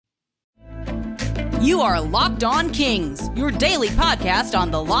You are Locked On Kings, your daily podcast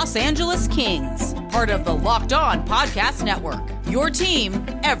on the Los Angeles Kings. Part of the Locked On Podcast Network, your team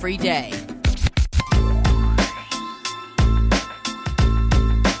every day.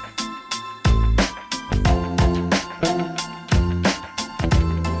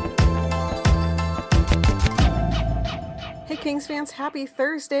 Kings fans, happy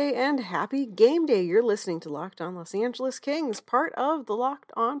Thursday and happy game day. You're listening to Locked On Los Angeles Kings, part of the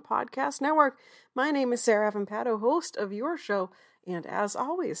Locked On Podcast Network. My name is Sarah Avampato, host of your show, and as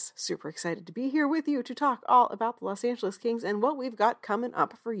always, super excited to be here with you to talk all about the Los Angeles Kings and what we've got coming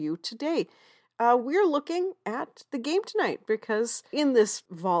up for you today. We're looking at the game tonight because in this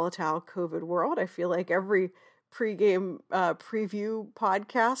volatile COVID world, I feel like every pre-game preview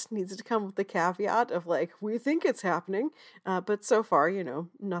podcast needs to come with the caveat of like, we think it's happening, but so far,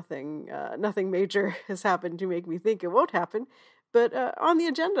 nothing major has happened to make me think it won't happen. But on the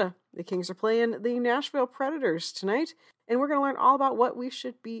agenda, the Kings are playing the Nashville Predators tonight, and we're going to learn all about what we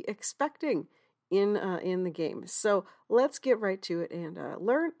should be expecting in the game. So let's get right to it and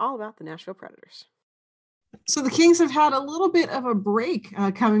learn all about the Nashville Predators. So the Kings have had a little bit of a break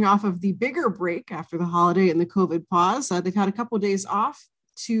coming off of the bigger break after the holiday and the COVID pause. They've had a couple of days off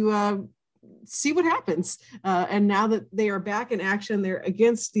to see what happens. And now that they are back in action, they're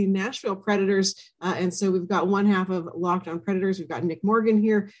against the Nashville Predators. And so we've got one half of Locked On Predators. We've got Nick Morgan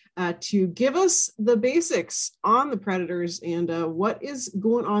here to give us the basics on the Predators and what is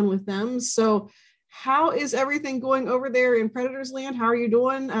going on with them. So how is everything going over there in Predators land? How are you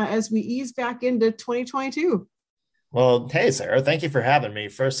doing as we ease back into 2022? Well, hey, Sarah, thank you for having me.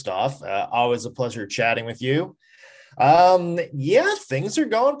 First off, always a pleasure chatting with you. Things are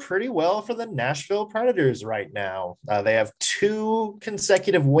going pretty well for the Nashville Predators right now. They have 2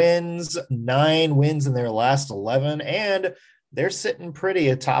 consecutive wins, 9 wins in their last 11, and they're sitting pretty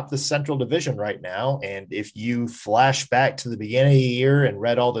atop the Central Division right now. And if you flash back to the beginning of the year and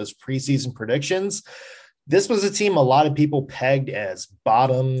read all those preseason predictions, this was a team a lot of people pegged as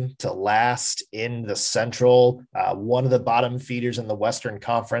bottom to last in the Central, one of the bottom feeders in the Western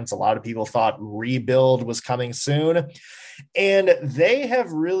Conference. A lot of people thought rebuild was coming soon. And they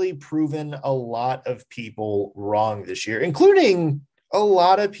have really proven a lot of people wrong this year, including a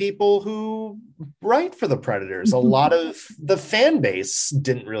lot of people who write for the Predators. A lot of the fan base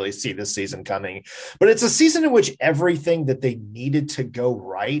didn't really see this season coming, but it's a season in which everything that they needed to go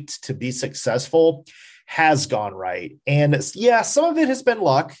right to be successful has gone right. And yeah, some of it has been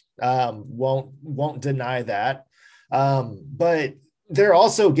luck. Won't deny that. But they're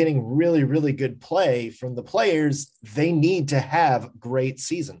also getting really, really good play from the players. They need to have great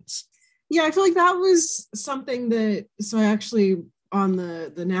seasons. Yeah, I feel like that was something so I actually, on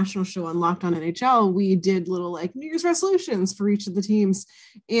the national show on Locked On NHL, we did little like New Year's resolutions for each of the teams.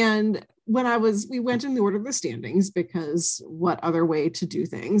 And we went in the order of the standings because what other way to do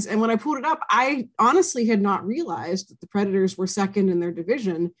things. And when I pulled it up, I honestly had not realized that the Predators were second in their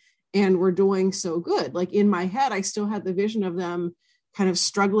division and were doing so good. Like in my head, I still had the vision of them kind of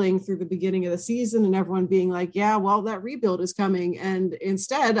struggling through the beginning of the season and everyone being like, yeah, well, that rebuild is coming. And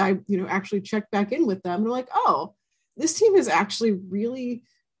instead I, actually checked back in with them and I'm like, oh, this team has actually really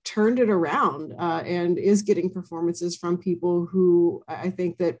turned it around and is getting performances from people who I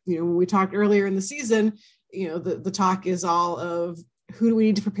think that, when we talked earlier in the season, the talk is all of who do we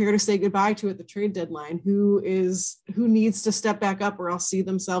need to prepare to say goodbye to at the trade deadline? Who needs to step back up or else see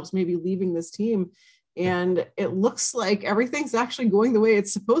themselves maybe leaving this team? And it looks like everything's actually going the way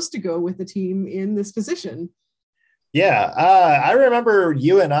it's supposed to go with the team in this position. Yeah, I remember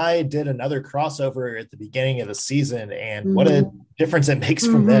you and I did another crossover at the beginning of the season, and what a difference it makes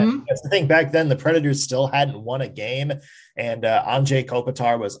from then. I think back then the Predators still hadn't won a game, and Andrzej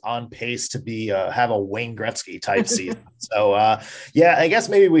Kopitar was on pace to be have a Wayne Gretzky type season. So, I guess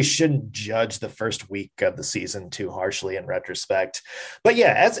maybe we shouldn't judge the first week of the season too harshly in retrospect. But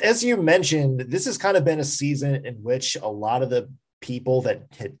yeah, as you mentioned, this has kind of been a season in which a lot of the people that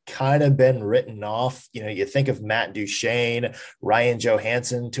had kind of been written off, you think of Matt Duchene, Ryan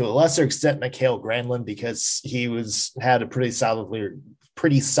Johansson, to a lesser extent, Mikael Granlund, because he had a pretty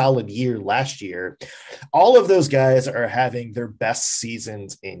solid year last year. All of those guys are having their best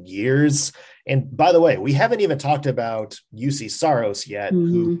seasons in years. And by the way, we haven't even talked about UC Saros yet,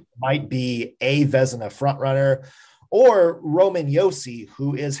 who might be a Vezina frontrunner, or Roman Josi,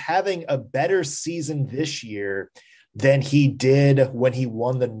 who is having a better season this year than he did when he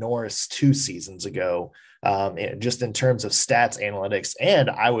won the Norris 2 seasons ago, just in terms of stats, analytics, and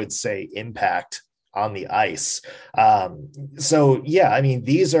I would say impact on the ice.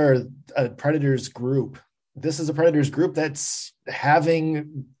 These are a Predators group. This is a Predators group that's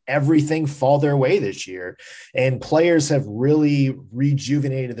having everything fall their way this year. And players have really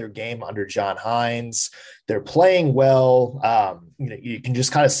rejuvenated their game under John Hines. They're playing well. You can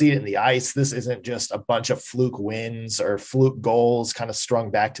just kind of see it in the ice. This isn't just a bunch of fluke wins or fluke goals kind of strung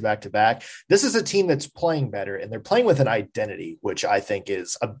back to back to back. This is a team that's playing better, and they're playing with an identity, which I think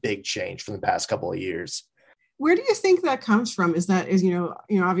is a big change from the past couple of years. Where do you think that comes from?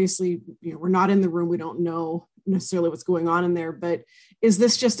 Obviously, we're not in the room. We don't know necessarily what's going on in there, but is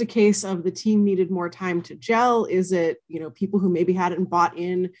this just a case of the team needed more time to gel? Is it, people who maybe hadn't bought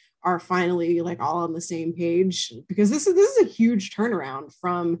in are finally like all on the same page? Because this is a huge turnaround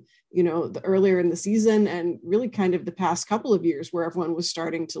from, the earlier in the season and really kind of the past couple of years where everyone was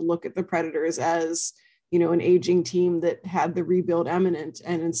starting to look at the Predators as, an aging team that had the rebuild imminent.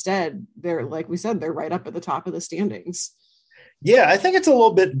 And instead they're, like we said, they're right up at the top of the standings. Yeah, I think it's a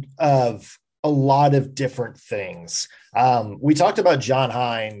little bit of a lot of different things. We talked about John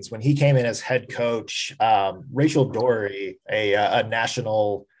Hines when he came in as head coach. Rachel Dory, a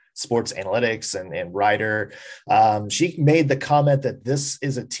national sports analytics and writer, she made the comment that this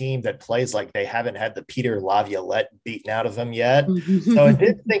is a team that plays like they haven't had the Peter Laviolette beaten out of them yet. So I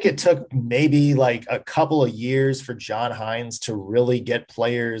did think it took maybe like a couple of years for John Hines to really get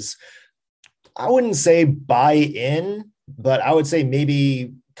players, I wouldn't say buy in, but I would say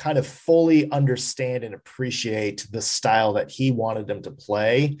maybe kind of fully understand and appreciate the style that he wanted them to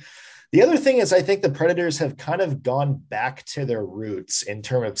play. The other thing is I think the Predators have kind of gone back to their roots in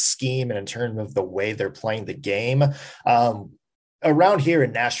terms of scheme and in terms of the way they're playing the game. Around here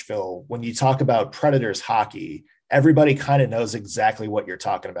in Nashville, when you talk about Predators hockey, everybody kind of knows exactly what you're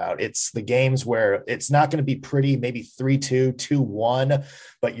talking about. It's the games where it's not going to be pretty, maybe 3-2, 2-1,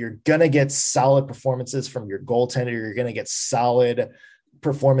 but you're going to get solid performances from your goaltender. You're going to get solid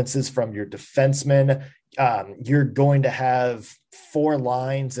performances from your defensemen. You're going to have four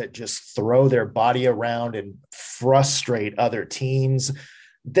lines that just throw their body around and frustrate other teams.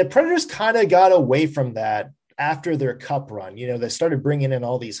 The Predators kind of got away from that after their cup run. They started bringing in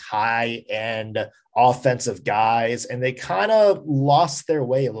all these high-end offensive guys, and they kind of lost their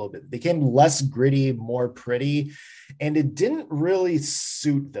way a little bit. It became less gritty, more pretty, and it didn't really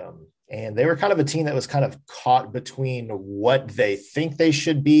suit them. And they were kind of a team that was kind of caught between what they think they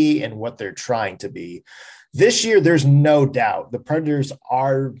should be and what they're trying to be. This year, there's no doubt the Predators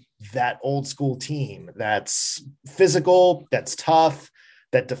are that old school team that's physical, that's tough,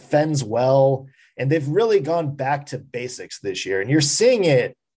 that defends well. And they've really gone back to basics this year. And you're seeing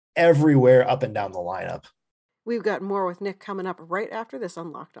it everywhere up and down the lineup. We've got more with Nick coming up right after this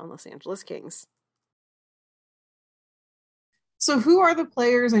on Locked On Los Angeles Kings. So who are the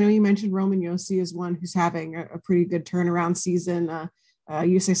players? I know you mentioned Roman Josi is one who's having a pretty good turnaround season.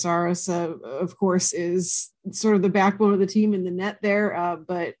 Jussi Saros, of course, is sort of the backbone of the team in the net there.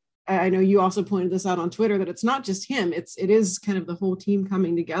 But I know you also pointed this out on Twitter that it's not just him. It is kind of the whole team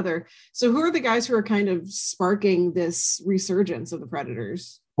coming together. So who are the guys who are kind of sparking this resurgence of the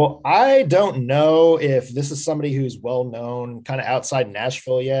Predators? Well, I don't know if this is somebody who's well known kind of outside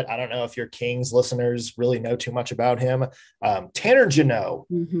Nashville yet. I don't know if your Kings listeners really know too much about him. Tanner Jeannot,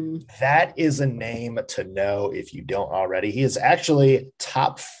 that is a name to know if you don't already. He is actually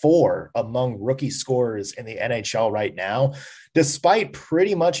top 4 among rookie scorers in the NHL right now, despite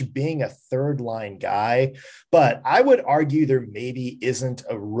pretty much being a third line guy. But I would argue there maybe isn't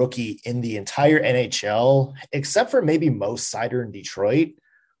a rookie in the entire NHL, except for maybe Mo Seider in Detroit,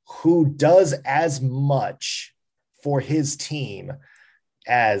 who does as much for his team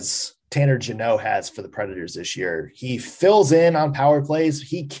as Tanner Jeannot has for the Predators this year. He fills in on power plays.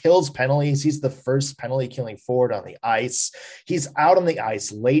 He kills penalties. He's the first penalty killing forward on the ice. He's out on the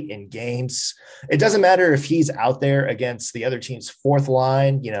ice late in games. It doesn't matter if he's out there against the other team's fourth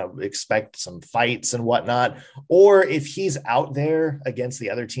line, expect some fights and whatnot, or if he's out there against the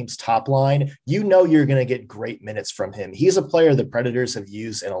other team's top line, you're going to get great minutes from him. He's a player the Predators have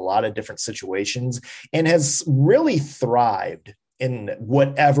used in a lot of different situations and has really thrived in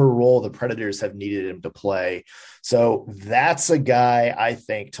whatever role the Predators have needed him to play. So that's a guy I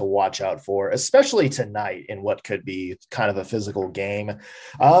think to watch out for, especially tonight in what could be kind of a physical game.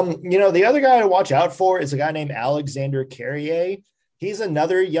 The other guy to watch out for is a guy named Alexander Carrier. He's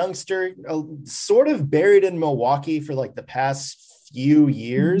another youngster, sort of buried in Milwaukee for like the past few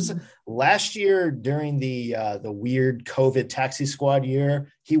years. Last year, during the weird COVID taxi squad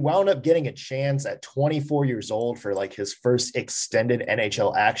year, he wound up getting a chance at 24 years old for like his first extended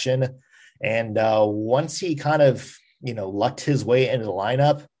NHL action. And once he kind of, lucked his way into the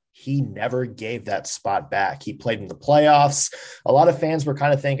lineup, he never gave that spot back. He played in the playoffs. A lot of fans were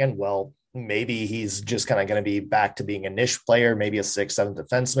kind of thinking, well, maybe he's just kind of going to be back to being a niche player, maybe a 6th, 7th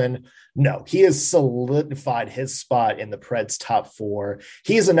defenseman. No, he has solidified his spot in the Preds top 4.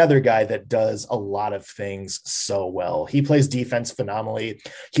 He's another guy that does a lot of things so well. He plays defense phenomenally.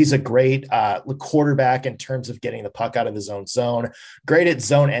 He's a great quarterback in terms of getting the puck out of his own zone, great at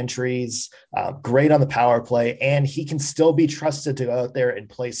zone entries, great on the power play, and he can still be trusted to go out there and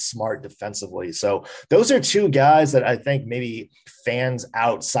play smart defensively. So those are two guys that I think maybe fans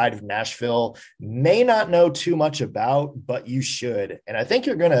outside of Nashville may not know too much about, but you should. And I think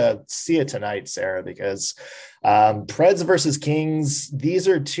you're going to see it tonight, Sarah, because Preds versus Kings, these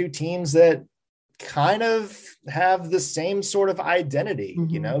are two teams that kind of have the same sort of identity,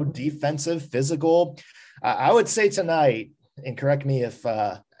 defensive, physical. I would say tonight, and correct me if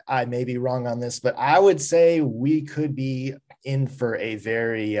I may be wrong on this, but I would say we could be in for a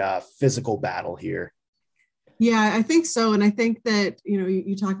very physical battle here. Yeah, I think so. And I think that,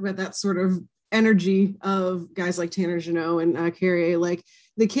 you talk about that sort of energy of guys like Tanner Jeannot and Carrier. Like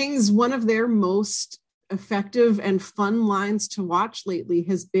the Kings, one of their most effective and fun lines to watch lately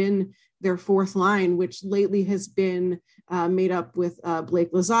has been their fourth line, which lately has been made up with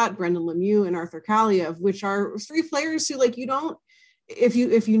Blake Lizotte, Brendan Lemieux, and Arthur Kaliyev, which are three players who, like, you don't, if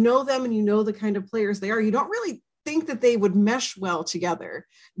you know them and you know the kind of players they are, you don't really think that they would mesh well together.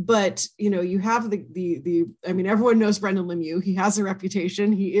 But you have the I mean, everyone knows Brendan Lemieux. He has a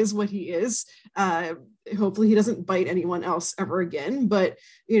reputation. He is what he is. Hopefully he doesn't bite anyone else ever again, but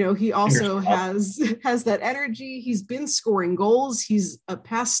he also has that energy. He's been scoring goals. He's a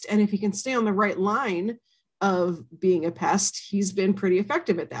pest, and if he can stay on the right line of being a pest, he's been pretty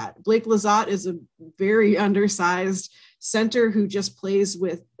effective at that. Blake Lizotte is a very undersized center who just plays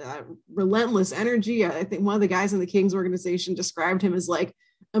with relentless energy. I think one of the guys in the Kings organization described him as like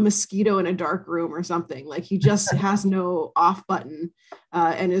a mosquito in a dark room or something. Like he just has no off button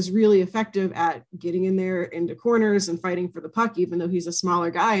and is really effective at getting in there into corners and fighting for the puck, even though he's a smaller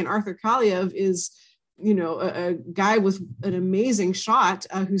guy. And Arthur Kaliyev is, a guy with an amazing shot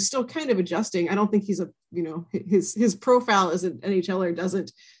who's still kind of adjusting. I don't think he's his profile as an NHLer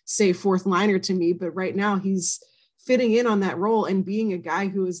doesn't say fourth liner to me, but right now he's fitting in on that role and being a guy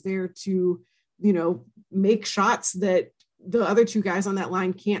who is there to, make shots that the other two guys on that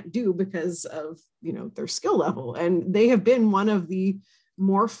line can't do because of, their skill level. And they have been one of the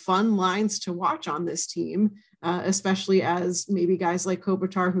more fun lines to watch on this team, especially as maybe guys like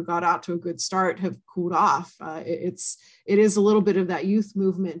Kopitar, who got out to a good start, have cooled off. It is a little bit of that youth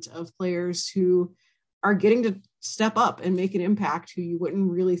movement of players who are getting to step up and make an impact who you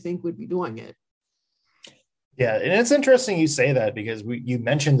wouldn't really think would be doing it. Yeah, and it's interesting you say that because you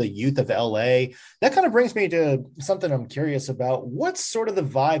mentioned the youth of LA. That kind of brings me to something I'm curious about. What's sort of the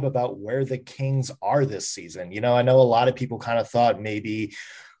vibe about where the Kings are this season? I know a lot of people kind of thought maybe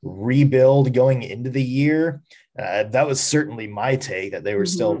rebuild going into the year. That was certainly my take, that they were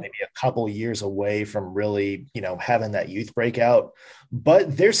still maybe a couple years away from really, having that youth breakout.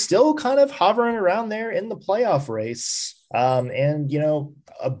 But they're still kind of hovering around there in the playoff race. And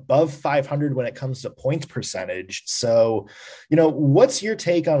above 500 when it comes to points percentage. So, what's your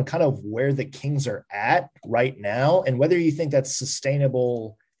take on kind of where the Kings are at right now and whether you think that's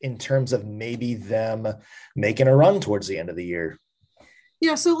sustainable in terms of maybe them making a run towards the end of the year?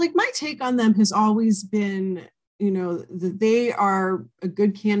 Yeah. So like my take on them has always been, that they are a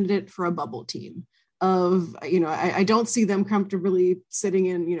good candidate for a bubble team. I don't see them comfortably sitting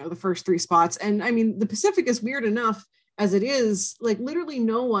in, the first three spots. And I mean, the Pacific is weird enough as it is. Like literally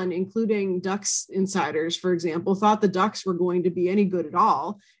no one, including Ducks insiders, for example, thought the Ducks were going to be any good at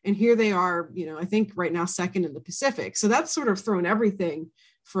all. And here they are, I think right now second in the Pacific. So that's sort of thrown everything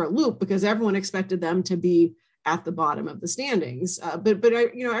for a loop because everyone expected them to be at the bottom of the standings. But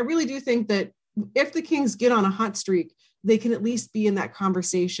I really do think that if the Kings get on a hot streak, they can at least be in that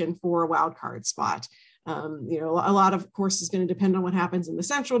conversation for a wild card spot. A lot of course is going to depend on what happens in the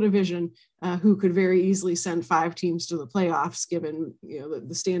Central Division, who could very easily send 5 teams to the playoffs given,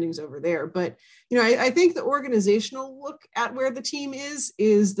 the standings over there. But, I think the organizational look at where the team is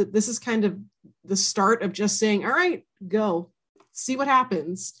that this is kind of the start of just saying, all right, go see what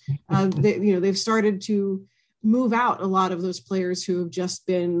happens. They've started to move out a lot of those players who have just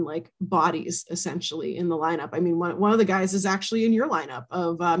been like bodies essentially in the lineup. I mean, one of the guys is actually in your lineup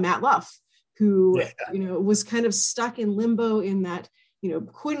of Matt Luff, who, was kind of stuck in limbo in that,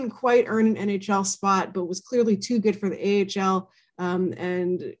 couldn't quite earn an NHL spot, but was clearly too good for the AHL.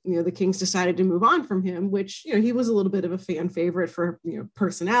 And the Kings decided to move on from him, which, he was a little bit of a fan favorite for,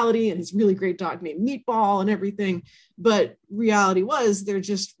 personality and his really great dog named Meatball and everything. But reality was there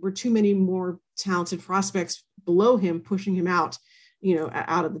just were too many more talented prospects below him, pushing him out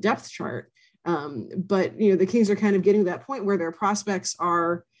out of the depth chart. But the Kings are kind of getting to that point where their prospects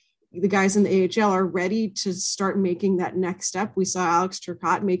are, the guys in the AHL are ready to start making that next step. We saw Alex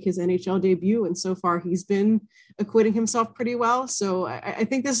Turcotte make his NHL debut, and so far he's been acquitting himself pretty well. So I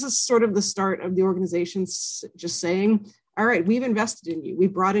think this is sort of the start of the organization just saying, all right, we've invested in you. We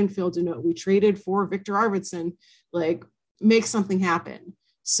brought in Phil Danault. We traded for Victor Arvidsson, like make something happen.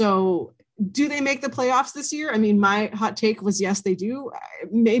 So do they make the playoffs this year? I mean, my hot take was, yes, they do.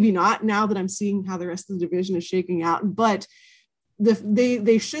 Maybe not now that I'm seeing how the rest of the division is shaking out, but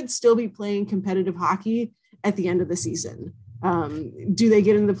they should still be playing competitive hockey at the end of the season. Do they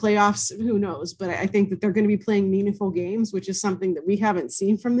get into the playoffs? Who knows? But I think that they're going to be playing meaningful games, which is something that we haven't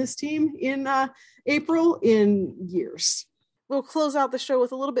seen from this team in April in years. We'll close out the show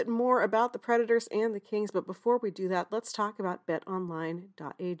with a little bit more about the Predators and the Kings. But before we do that, let's talk about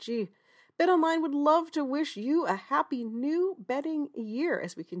betonline.ag. BetOnline would love to wish you a happy new betting year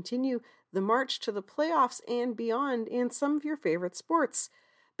as we continue the march to the playoffs and beyond in some of your favorite sports.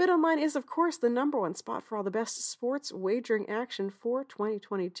 BetOnline is, of course, the number one spot for all the best sports wagering action for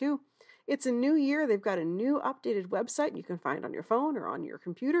 2022. It's a new year. They've got a new updated website you can find on your phone or on your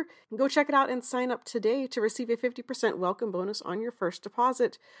computer. Go check it out and sign up today to receive a 50% welcome bonus on your first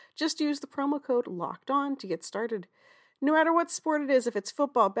deposit. Just use the promo code LOCKEDON to get started. No matter what sport it is, if it's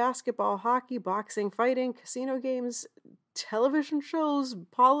football, basketball, hockey, boxing, fighting, casino games, television shows,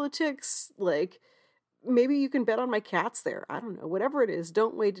 politics, like maybe you can bet on my cats there. I don't know. Whatever it is,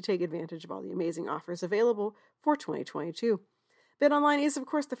 don't wait to take advantage of all the amazing offers available for 2022. BetOnline is, of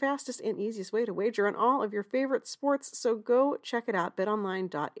course, the fastest and easiest way to wager on all of your favorite sports, so go check it out.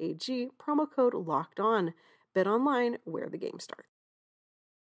 BetOnline.ag, promo code LOCKEDON. BetOnline, where the game starts.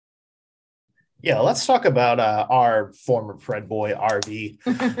 Yeah, let's talk about our former Pred boy, RV.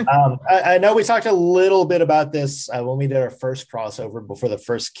 I know we talked a little bit about this when we did our first crossover before the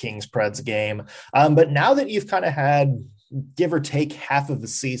first Kings Preds game. But now that you've kind of had, give or take, half of the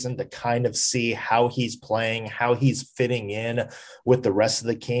season to kind of see how he's playing, how he's fitting in with the rest of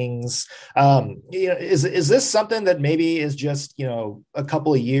the Kings, is this something that maybe is just, a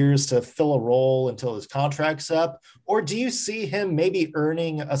couple of years to fill a role until his contract's up? Or do you see him maybe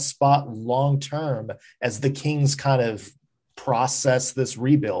earning a spot long-term as the Kings kind of process this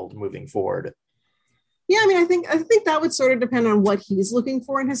rebuild moving forward? Yeah, I mean, I think that would sort of depend on what he's looking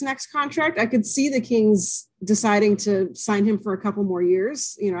for in his next contract. I could see the Kings deciding to sign him for a couple more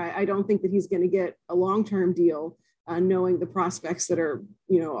years. I don't think that he's going to get a long-term deal, knowing the prospects that are,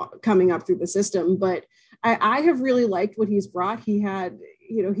 coming up through the system. But I have really liked what he's brought. He had,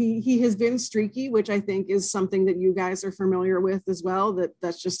 he has been streaky, which I think is something that you guys are familiar with as well.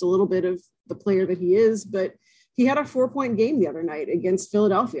 That's just a little bit of the player that he is. But he had a 4-point game the other night against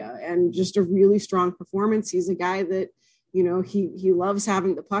Philadelphia and just a really strong performance. He's a guy that, he loves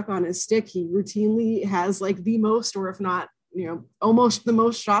having the puck on his stick. He routinely has like the most, or if not, almost the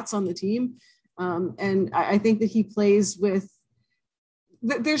most shots on the team. And I think that he plays with,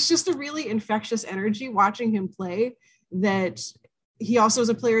 there's just a really infectious energy watching him play, that he also is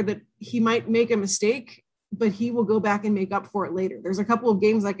a player that he might make a mistake, but he will go back and make up for it later. There's a couple of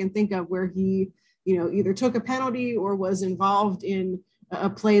games I can think of where he, either took a penalty or was involved in a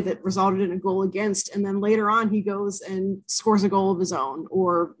play that resulted in a goal against. And then later on, he goes and scores a goal of his own,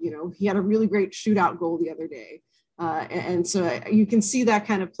 or, he had a really great shootout goal the other day. And so you can see that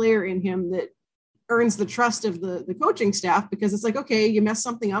kind of player in him that earns the trust of the coaching staff, because it's like, okay, you messed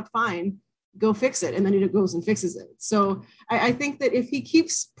something up, fine, go fix it. And then he goes and fixes it. So I think that if he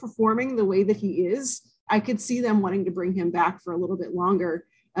keeps performing the way that he is, I could see them wanting to bring him back for a little bit longer.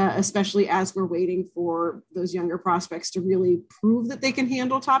 Especially as we're waiting for those younger prospects to really prove that they can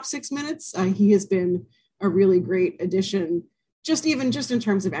handle top 6 minutes. He has been a really great addition, just in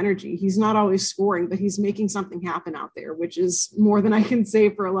terms of energy. He's not always scoring, but he's making something happen out there, which is more than I can say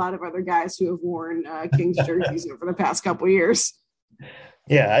for a lot of other guys who have worn Kings jerseys over the past couple of years.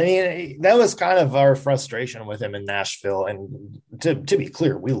 Yeah, I mean, that was kind of our frustration with him in Nashville. And to be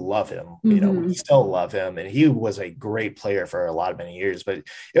clear, we love him. We still love him. And he was a great player for a lot of many years. But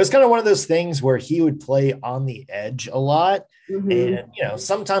it was kind of one of those things where he would play on the edge a lot. And,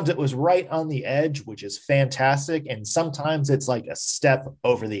 sometimes it was right on the edge, which is fantastic. And sometimes it's like a step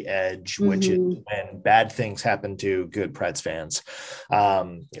over the edge, which is when bad things happen to good Preds fans.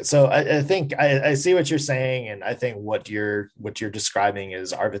 So I think I see what you're saying. And I think what you're describing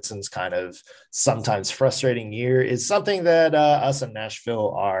is Arvidsson's kind of sometimes frustrating year is something that us in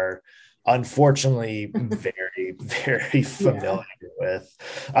Nashville are unfortunately very, very familiar with.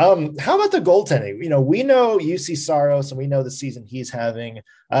 How about the goaltending? We know UC Saros and we know the season he's having.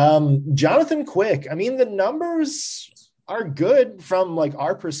 Jonathan Quick, I mean, the numbers are good from like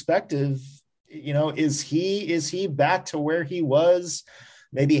our perspective. You know, is he back to where he was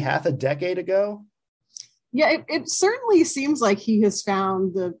maybe half a decade ago? Yeah, it certainly seems like he has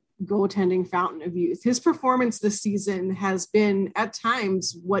found the goaltending fountain of youth. His performance this season has been at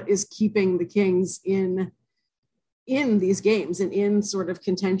times what is keeping the Kings in these games and in sort of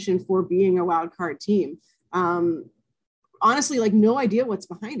contention for being a wild card team. Honestly, like no idea what's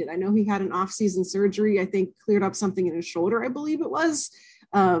behind it. I know he had an off-season surgery, I think cleared up something in his shoulder, I believe it was.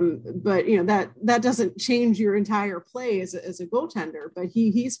 But you know, that doesn't change your entire play as a goaltender, but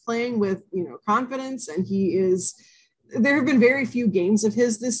he's playing with, you know, confidence, and there have been very few games of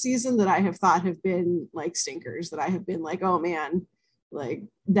his this season that I have thought have been like stinkers, that I have been like, oh man, like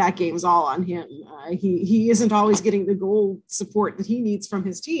that game's all on him. He isn't always getting the goal support that he needs from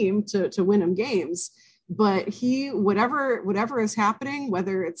his team to win him games, but whatever is happening,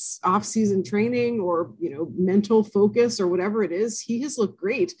 whether it's off-season training or, you know, mental focus or whatever it is, he has looked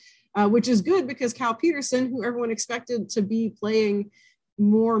great, which is good because Cal Petersen, who everyone expected to be playing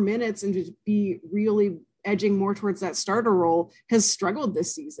more minutes and to be really edging more towards that starter role, has struggled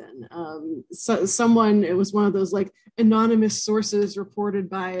this season. It was one of those like anonymous sources reported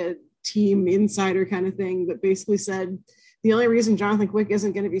by a team insider kind of thing that basically said the only reason Jonathan Quick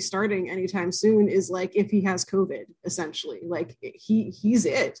isn't going to be starting anytime soon is like if he has COVID, essentially. Like he's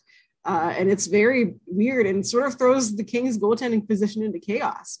it. And it's very weird and sort of throws the Kings goaltending position into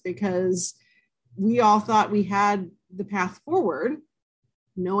chaos, because we all thought we had the path forward,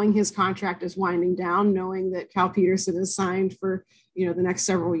 knowing his contract is winding down, knowing that Cal Petersen is signed for, you know, the next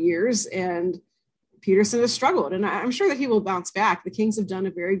several years, and Petersen has struggled. And I'm sure that he will bounce back. The Kings have done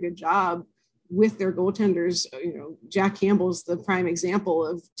a very good job with their goaltenders. You know, Jack Campbell's the prime example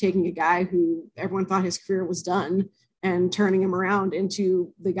of taking a guy who everyone thought his career was done and turning him around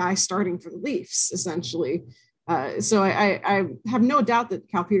into the guy starting for the Leafs, essentially. So I have no doubt that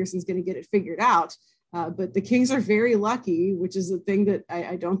Cal Petersen's going to get it figured out. But the Kings are very lucky, which is a thing that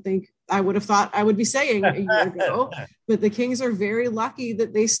I don't think I would have thought I would be saying a year ago. But the Kings are very lucky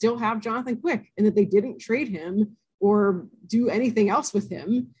that they still have Jonathan Quick and that they didn't trade him or do anything else with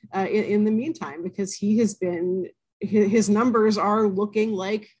him in the meantime, because his numbers are looking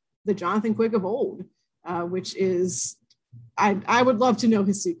like the Jonathan Quick of old, which is, I would love to know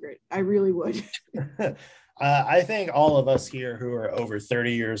his secret. I really would. I think all of us here who are over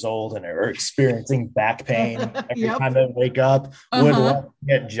 30 years old and are experiencing back pain every time they wake up would love to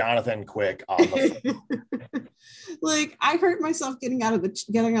get Jonathan Quick on the phone. Like, I hurt myself getting out of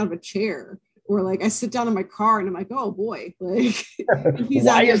a chair, or like I sit down in my car and I'm like, oh boy, like he's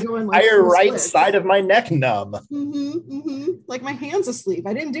out here going like your right splits. Side of my neck numb. Like my hand's asleep.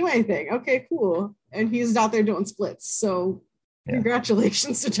 I didn't do anything. Okay, cool. And he's out there doing splits. So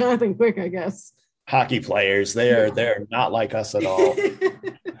congratulations to Jonathan Quick, I guess. Hockey players, they're not like us at all.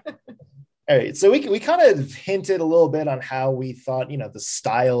 All right, so we kind of hinted a little bit on how we thought, you know, the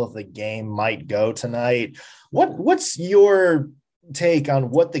style of the game might go tonight. What's your take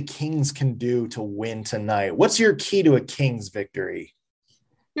on what the Kings can do to win tonight? What's your key to a Kings victory?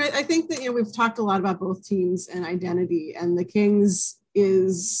 You know, I think that, you know, we've talked a lot about both teams and identity, and the Kings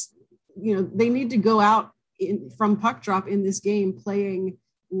is, you know, they need to go out from puck drop in this game playing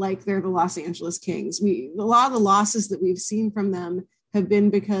like they're the Los Angeles Kings. A lot of the losses that we've seen from them have been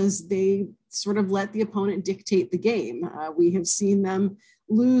because they sort of let the opponent dictate the game. We have seen them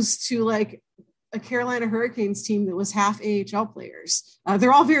lose to like a Carolina Hurricanes team that was half AHL players.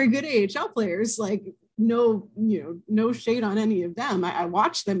 They're all very good AHL players, like no shade on any of them. I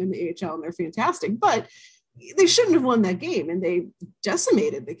watched them in the AHL and they're fantastic, but they shouldn't have won that game, and they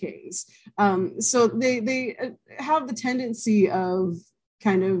decimated the Kings. So they have the tendency of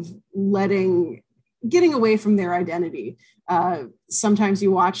kind of getting away from their identity. Sometimes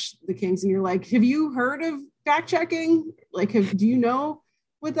you watch the Kings and you're like, have you heard of fact checking? Like, do you know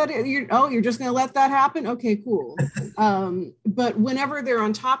what that is? You're just going to let that happen? Okay, cool. But whenever they're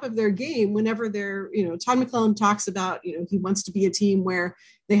on top of their game, whenever they're, you know, Todd McClellan talks about, you know, he wants to be a team where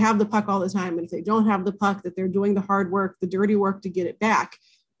they have the puck all the time. And if they don't have the puck, that they're doing the hard work, the dirty work to get it back.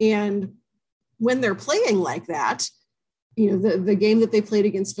 And when they're playing like that, you know, the game that they played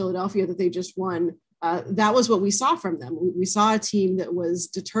against Philadelphia that they just won, that was what we saw from them. We saw a team that was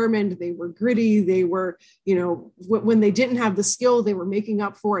determined. They were gritty. They were, you know, when they didn't have the skill, they were making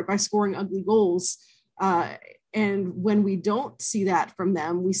up for it by scoring ugly goals. And when we don't see that from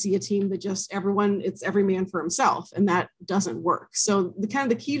them, we see a team that just it's every man for himself, and that doesn't work. So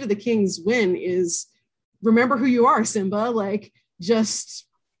the key to the Kings win is remember who you are, Simba. Like, just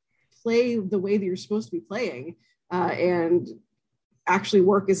play the way that you're supposed to be playing. And actually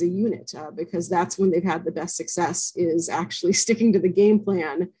work as a unit, because that's when they've had the best success, is actually sticking to the game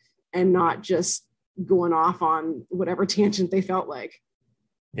plan and not just going off on whatever tangent they felt like.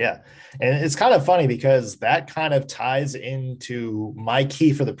 Yeah. And it's kind of funny because that kind of ties into my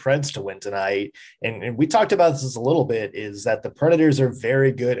key for the Preds to win tonight. And we talked about this a little bit, is that the Predators are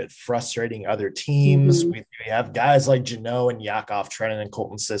very good at frustrating other teams. We have guys like Jeannot and Yakov Trenin and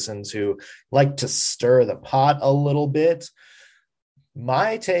Colton Sissons who like to stir the pot a little bit.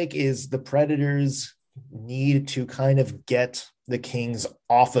 My take is the Predators need to kind of get the Kings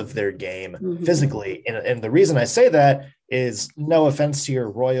off of their game physically. And the reason I say that is, no offense to your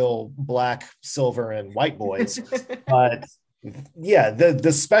royal black, silver, and white boys, but yeah,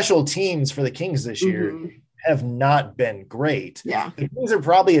 the special teams for the Kings this year have not been great. Yeah. The Kings are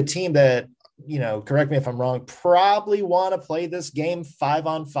probably a team that, correct me if I'm wrong, probably want to play this game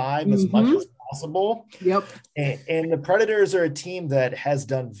 5-on-5 as much as possible. Yep. And the Predators are a team that has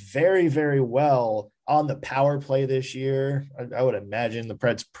done very, very well on the power play this year. I would imagine the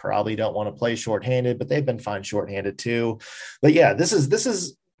Preds probably don't want to play shorthanded, but they've been fine shorthanded too. But yeah, this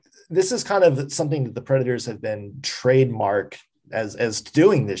is kind of something that the Predators have been trademarked as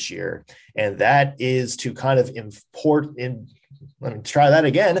doing this year. And that is to kind of let me try that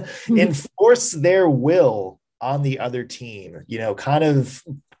again, enforce their will on the other team, kind of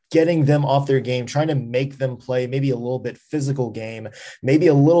getting them off their game, trying to make them play maybe a little bit physical game, maybe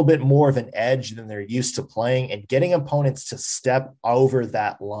a little bit more of an edge than they're used to playing, and getting opponents to step over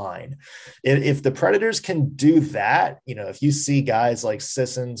that line. If the Predators can do that, if you see guys like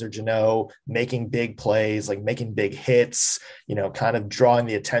Sissons or Jeannot making big plays, like making big hits, kind of drawing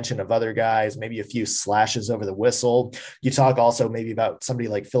the attention of other guys, maybe a few slashes over the whistle. You talk also maybe about somebody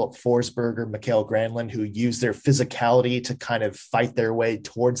like Philip Forsberg or Mikael Granlund, who use their physicality to kind of fight their way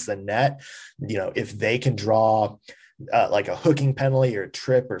towards the net. If they can draw like a hooking penalty or a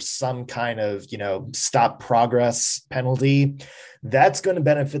trip or some kind of, stop progress penalty, that's going to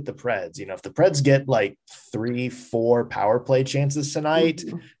benefit the Preds. If the Preds get like 3-4 power play chances tonight,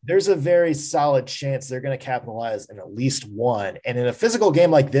 there's a very solid chance they're going to capitalize in at least one. And in a physical game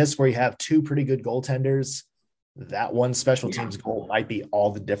like this, where you have two pretty good goaltenders, that one special teams goal might be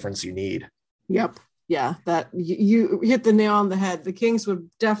all the difference you need. Yep. Yeah, that you hit the nail on the head. The Kings would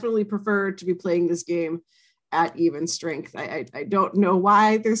definitely prefer to be playing this game at even strength. I don't know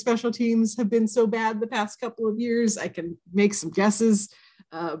why their special teams have been so bad the past couple of years. I can make some guesses,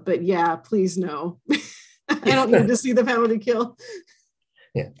 but yeah, please no. I don't need to see the penalty kill.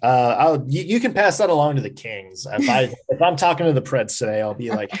 Yeah, you can pass that along to the Kings. If I'm talking to the Preds today, I'll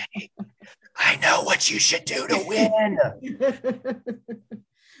be like, hey, I know what you should do to win.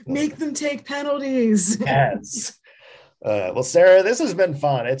 Make them take penalties. Yes. Well, Sarah, this has been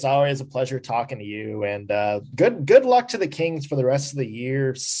fun. It's always a pleasure talking to you, and good luck to the Kings for the rest of the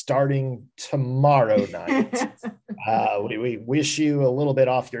year, starting tomorrow night. We wish you a little bit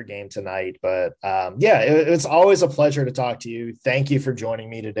off your game tonight, but it's always a pleasure to talk to you. Thank you for joining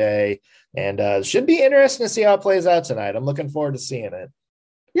me today, and it should be interesting to see how it plays out tonight. I'm looking forward to seeing it.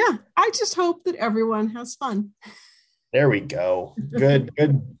 Yeah, I just hope that everyone has fun. There we go. Good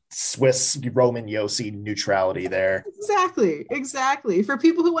Swiss Roman Yossi neutrality there. Exactly. For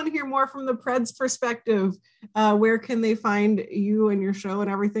people who want to hear more from the Preds perspective, where can they find you and your show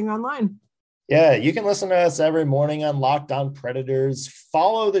and everything online? Yeah, you can listen to us every morning on Locked On Predators.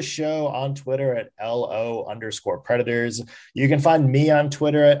 Follow the show on Twitter at LO_Predators. You can find me on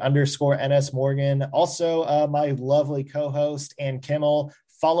Twitter at _NS Morgan. Also, my lovely co-host, Ann Kimmel.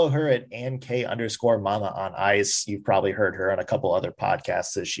 Follow her at AnnK_Mama on Ice. You've probably heard her on a couple other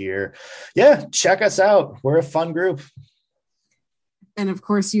podcasts this year. Yeah, check us out. We're a fun group. And of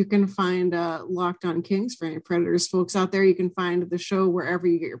course, you can find Locked On Kings for any Predators folks out there. You can find the show wherever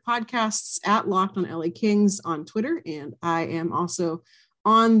you get your podcasts at Locked On LA Kings on Twitter. And I am also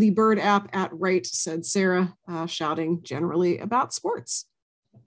on the Bird app at Right Said Sarah, shouting generally about sports.